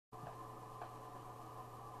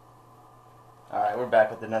Alright, we're back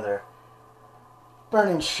with another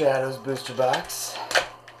Burning Shadows booster box.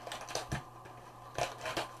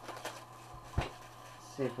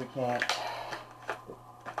 See if we can't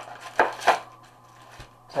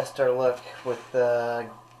test our luck with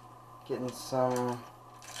getting some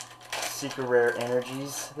secret rare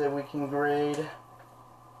energies that we can grade.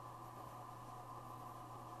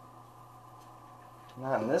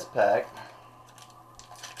 Not in this pack.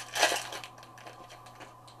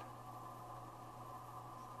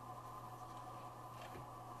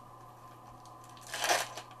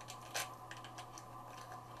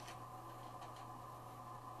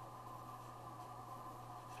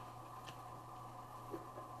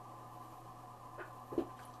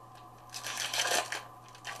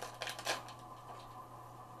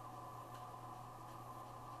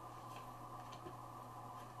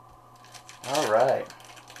 Alright,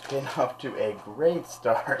 getting off to a great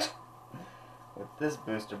start with this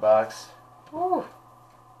booster box. Woo!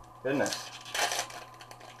 Goodness.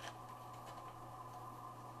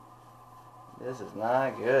 This is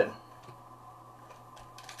not good.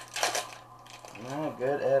 Not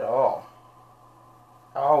good at all.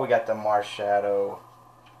 Oh, we got the Marshadow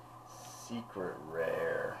Secret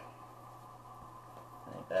Rare.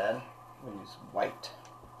 Ain't bad. We'll use white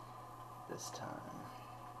this time.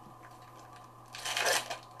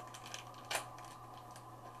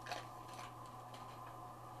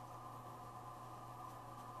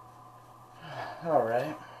 All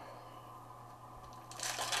right.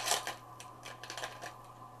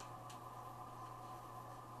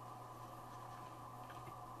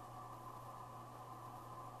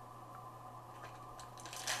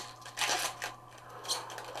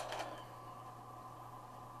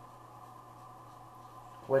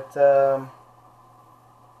 What are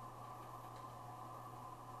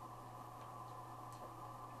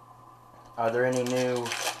there any new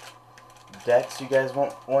decks you guys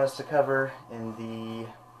want us to cover in the?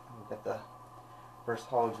 We got the first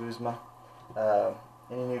Holo Guzma.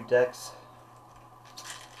 Any new decks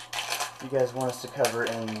you guys want us to cover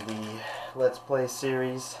in the Let's Play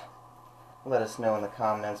series? Let us know in the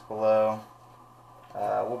comments below.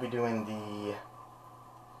 We'll be doing the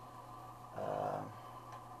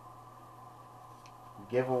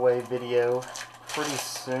giveaway video pretty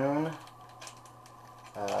soon.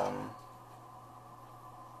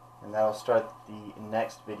 And that'll start the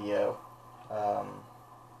next video.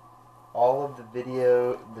 All of the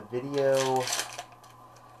video,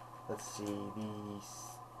 let's see, the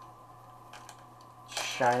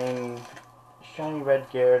shiny red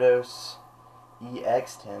Gyarados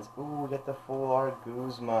EX tins. Ooh, we got the full art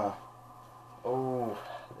Guzma. Oh,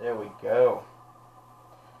 there we go.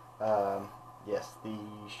 Yes, the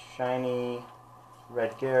shiny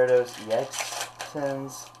red Gyarados EX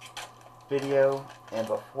tins video, and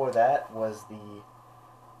before that was the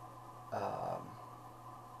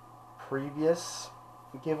previous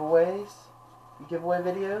giveaway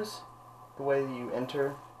videos, the way that you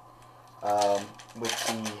enter. With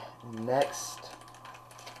the next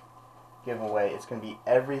giveaway, it's going to be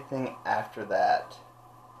everything after that.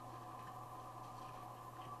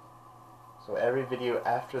 So every video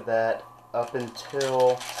after that up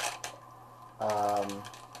until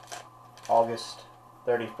August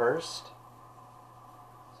 31st.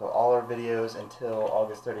 So all our videos until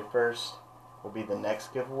August 31st will be the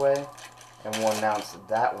next giveaway, and we'll announce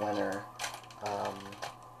that winner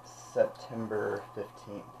September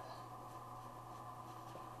 15th.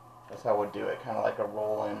 That's how we'll do it, kind of like a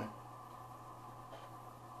roll-in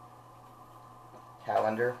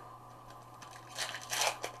calendar.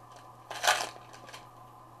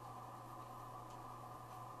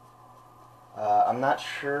 I'm not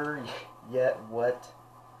sure yet what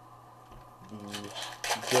the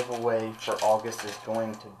giveaway for August is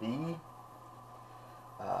going to be.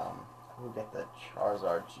 We'll get the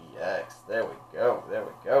Charizard GX. There we go. There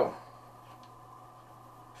we go.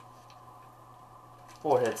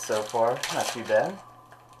 4 hits so far. Not too bad.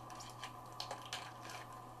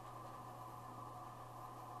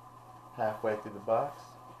 Halfway through the box.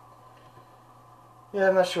 Yeah,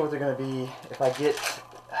 I'm not sure what they're going to be. If I get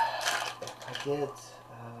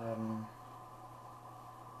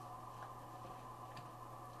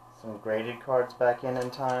some graded cards back in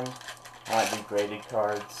time, I might do graded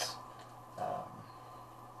cards.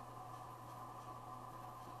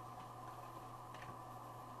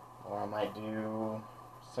 Or I might do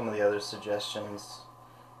some of the other suggestions.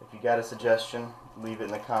 If you got a suggestion, leave it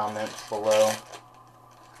in the comments below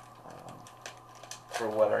for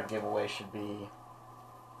what our giveaway should be.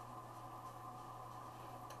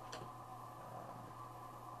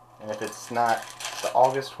 And if it's not the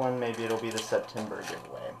August one, maybe it'll be the September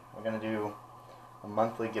giveaway. We're going to do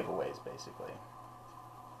monthly giveaways, basically.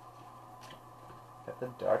 Got the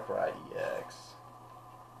Darkrai EX.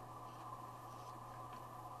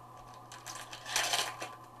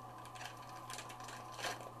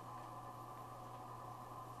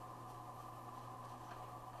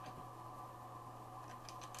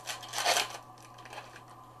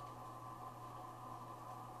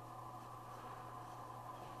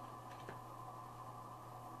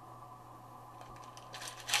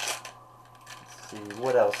 See,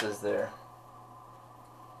 what else is there?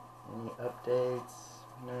 Any updates?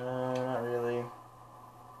 No, not really.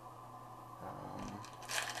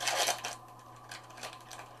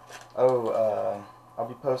 I'll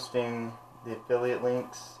be posting the affiliate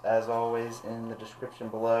links, as always, in the description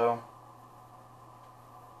below.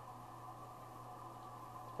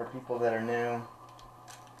 For people that are new,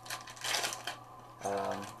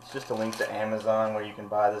 it's just a link to Amazon where you can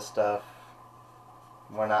buy this stuff.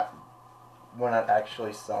 We're not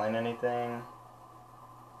actually selling anything,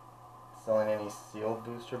 any sealed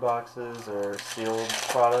booster boxes or sealed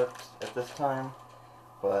products at this time,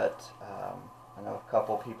 but I know a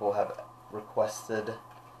couple people have requested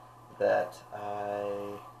that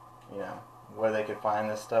where they could find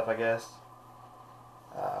this stuff, I guess.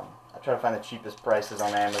 I try to find the cheapest prices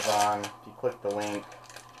on Amazon. If you click the link,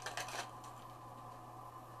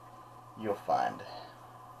 you'll find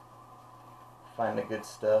the good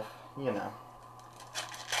stuff, you know.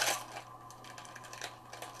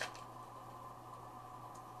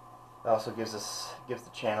 It also gives the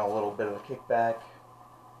channel a little bit of a kickback.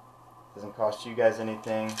 Doesn't cost you guys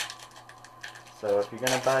anything. So if you're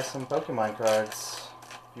gonna buy some Pokemon cards,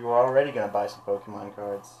 if you are already gonna buy some Pokemon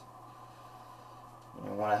cards,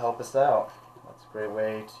 you want to help us out. That's a great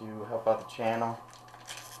way to help out the channel,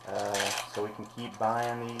 so we can keep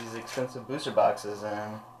buying these expensive booster boxes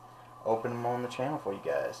and open them on the channel for you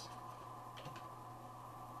guys.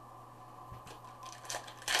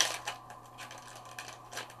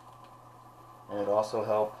 And it'll also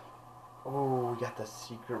help. Oh, we got the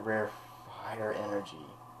secret rare fire energy.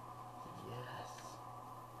 Yes.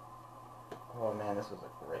 Oh man, this was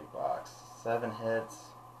a great box. 7 hits,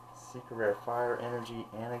 secret rare fire energy,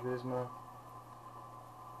 and a Guzma.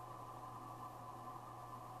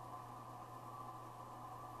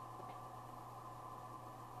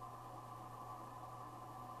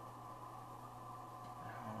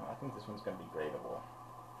 I think this one's going to be gradable.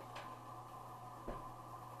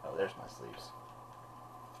 Oh, there's my sleeves.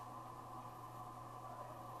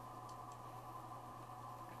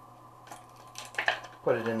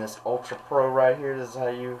 Put it in this Ultra Pro right here. This is how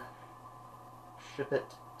you ship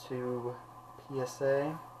it to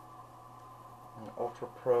PSA. An Ultra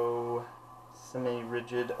Pro,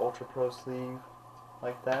 semi-rigid Ultra Pro sleeve,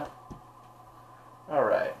 like that.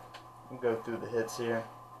 Alright, we'll go through the hits here.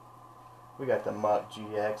 We got the Muck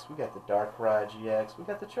GX, we got the Darkrai GX, we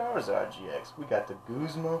got the Charizard GX, we got the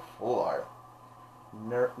Guzma Full Art,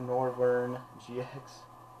 Norvern GX,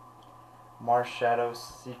 Marshadow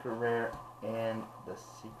Secret Rare, and the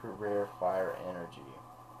Secret Rare Fire Energy.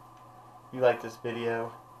 If you like this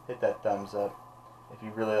video, hit that thumbs up. If you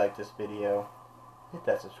really like this video, hit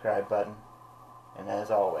that subscribe button. And as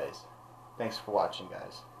always, thanks for watching,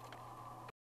 guys.